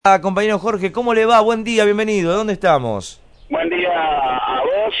Compañero Jorge, ¿cómo le va? Buen día, bienvenido. ¿Dónde estamos? Buen día a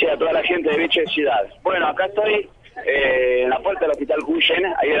vos y a toda la gente de Bicho de Ciudad. Bueno, acá estoy en la puerta del hospital Culle.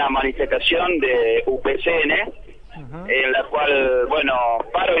 Hay una manifestación de UPCN, en la cual, bueno,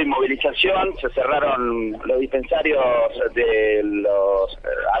 paro y movilización. Se cerraron los dispensarios de los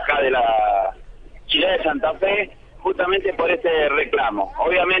acá de la ciudad de Santa Fe, justamente por este reclamo.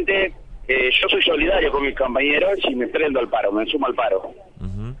 Obviamente, yo soy solidario con mis compañeros y me prendo al paro, me sumo al paro.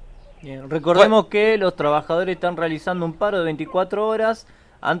 Bien, recordemos que los trabajadores están realizando un paro de 24 horas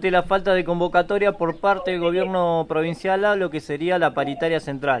ante la falta de convocatoria por parte del gobierno provincial a lo que sería la paritaria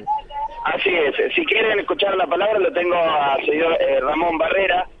central. Así es, si quieren escuchar la palabra lo tengo al señor Ramon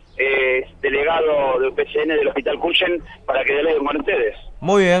Barrera, delegado de UPCN del hospital Culle, para que deleguen con ustedes.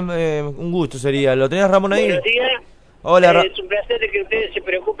 Muy bien, un gusto sería. ¿Lo tenés, Ramón, ahí? Buenos días. Hola, es un placer de que ustedes se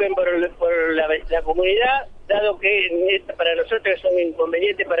preocupen por la comunidad, dado que para nosotros es un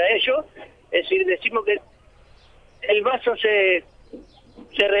inconveniente para ellos. Es decir, decimos que el vaso se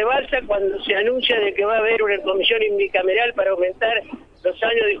rebalsa cuando se anuncia de que va a haber una comisión bicameral para aumentar los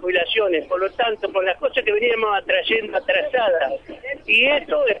años de jubilaciones. Por lo tanto, por las cosas que veníamos atrayendo atrasadas, y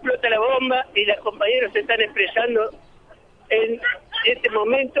esto explota la bomba y los compañeros se están expresando en este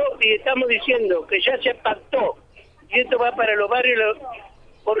momento y estamos diciendo que ya se pactó. Y esto va para los barrios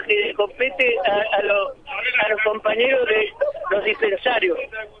porque compete a los compañeros de los dispensarios.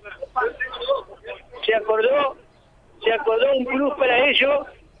 Se acordó un plus para ellos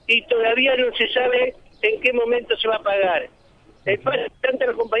y todavía no se sabe en qué momento se va a pagar. El pase a planta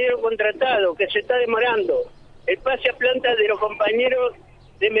de los compañeros contratados, que se está demorando. El pase a planta de los compañeros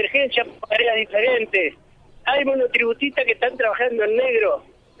de emergencia por áreas diferentes. Hay monotributistas que están trabajando en negro.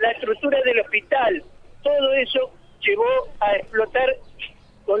 La estructura del hospital. Todo eso llevó a explotar,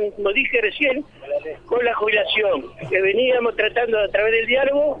 como dije recién, con la jubilación, que veníamos tratando a través del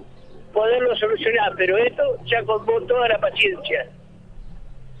diálogo poderlo solucionar, pero esto ya colmó toda la paciencia.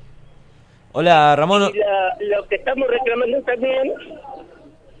 Hola, Ramón. Y lo que estamos reclamando también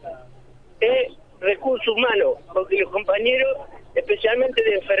es recursos humanos, porque los compañeros, especialmente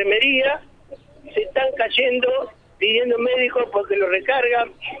de enfermería, se están cayendo pidiendo médicos porque los recargan.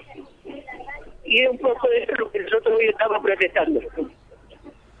 Y es un poco de eso lo que nosotros hoy estamos protestando.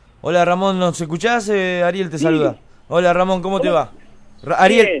 Hola, Ramón, ¿nos escuchás? Ariel te saluda. Hola, Ramón, ¿cómo te va?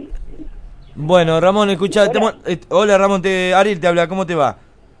 Ariel. Bien. Bueno, Ramón, escuchá. Hola, Ramón, Ariel te habla, ¿cómo te va?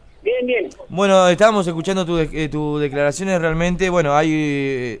 Bien, bien. Bueno, estábamos escuchando tus declaraciones. Realmente, bueno,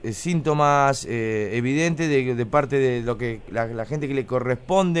 hay síntomas evidentes de parte de lo que la gente que le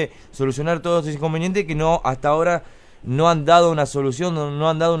corresponde solucionar todos esos inconvenientes que no hasta ahora no han dado una solución, no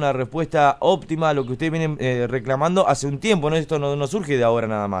han dado una respuesta óptima a lo que ustedes vienen reclamando hace un tiempo, ¿no? Esto no surge de ahora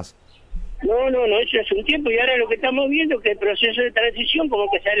nada más. No, eso hace un tiempo y ahora lo que estamos viendo es que el proceso de transición como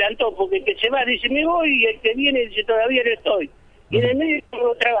que se adelantó, porque el que se va dice me voy y el que viene dice todavía no estoy. Y en el medio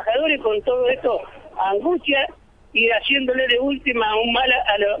los trabajadores con todo esto angustia y haciéndole de última un mal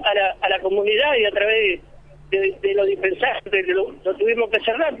a la comunidad y a través de los dispensarios, lo tuvimos que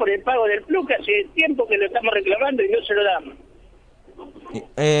cerrar por el pago del plus, que hace tiempo que lo estamos reclamando y no se lo damos.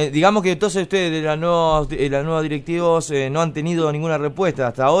 Digamos que entonces ustedes de las nuevas directivos no han tenido ninguna respuesta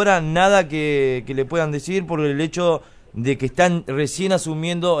hasta ahora, nada que le puedan decir por el hecho de que están recién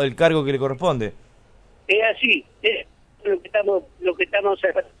asumiendo el cargo que le corresponde. Es así, es lo que estamos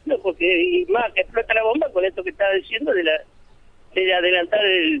haciendo, porque y más que explota la bomba con esto que estaba diciendo de adelantar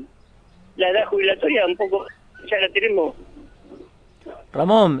la edad jubilatoria un poco, ya la tenemos.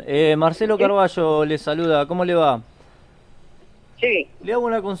 Ramón, Marcelo Carballo le saluda, ¿cómo le va? Sí. Le hago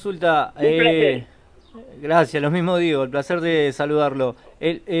una consulta. Un placer. Gracias, lo mismo digo, el placer de saludarlo.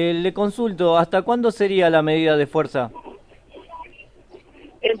 Le consulto, ¿hasta cuándo sería la medida de fuerza?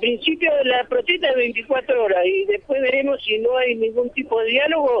 En principio la protesta es 24 horas y después veremos si no hay ningún tipo de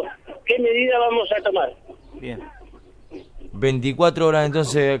diálogo, qué medida vamos a tomar. Bien. 24 horas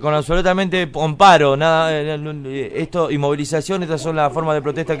entonces, con absolutamente paro, nada, esto y movilización, estas son las formas de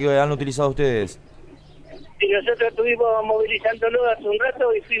protesta que han utilizado ustedes. Y nosotros estuvimos movilizándolo hace un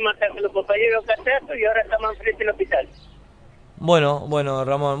rato y fuimos hasta con los compañeros casados y ahora estamos enfrente del hospital. Bueno,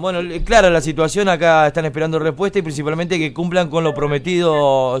 Ramón, clara la situación, acá están esperando respuesta y principalmente que cumplan con lo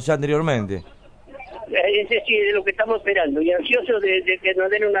prometido ya anteriormente. Ese sí es lo que estamos esperando y ansiosos de que nos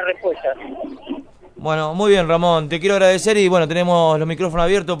den una respuesta. Bueno, muy bien, Ramón, te quiero agradecer y bueno, tenemos los micrófonos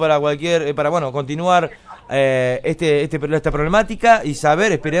abiertos para continuar esta problemática y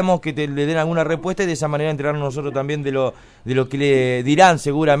saber, esperemos que le den alguna respuesta y de esa manera enterarnos nosotros también de lo que le dirán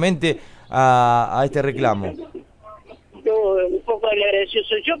seguramente a este reclamo. Un poco agradecido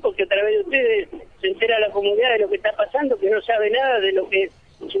soy yo porque a través de ustedes se entera la comunidad de lo que está pasando, que no sabe nada de lo que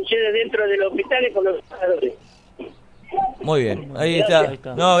sucede dentro de los hospitales con los trabajadores. Muy bien, ahí está.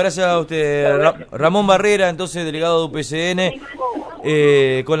 No, gracias a usted, Ramón Barrera, entonces delegado de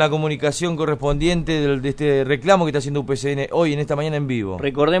UPCN, con la comunicación correspondiente de este reclamo que está haciendo UPCN hoy en esta mañana en vivo.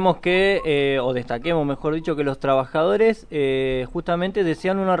 Recordemos que, o destaquemos mejor dicho, que los trabajadores justamente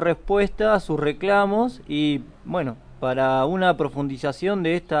desean una respuesta a sus reclamos y, bueno, para una profundización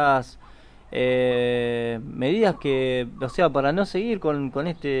de estas medidas que, o sea, para no seguir con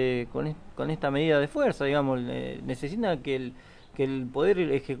esta medida de fuerza, digamos, necesita que el Poder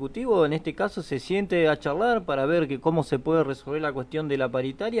Ejecutivo en este caso se siente a charlar para ver cómo se puede resolver la cuestión de la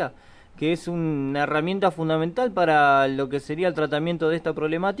paritaria, que es una herramienta fundamental para lo que sería el tratamiento de esta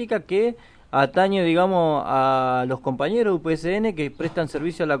problemática que atañe, digamos, a los compañeros UPCN que prestan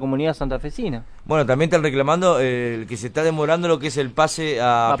servicio a la comunidad santafesina. Bueno, también están reclamando que se está demorando lo que es el pase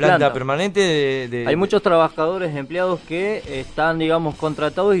a planta permanente. Hay muchos trabajadores empleados que están, digamos,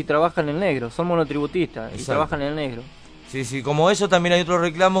 contratados y trabajan en negro, son monotributistas. Exacto. Y trabajan en negro. Sí, sí, como eso también hay otros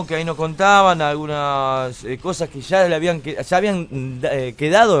reclamos que ahí nos contaban, algunas cosas que ya habían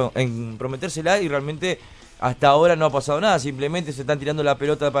quedado en prometérsela y realmente hasta ahora no ha pasado nada, simplemente se están tirando la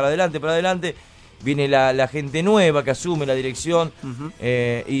pelota para adelante, viene la gente nueva que asume la dirección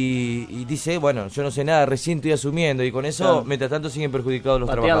y dice, bueno, yo no sé nada, recién estoy asumiendo y con eso, claro, mientras tanto siguen perjudicados los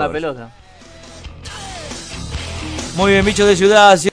trabajadores. La pelota. Muy bien, bichos de ciudad.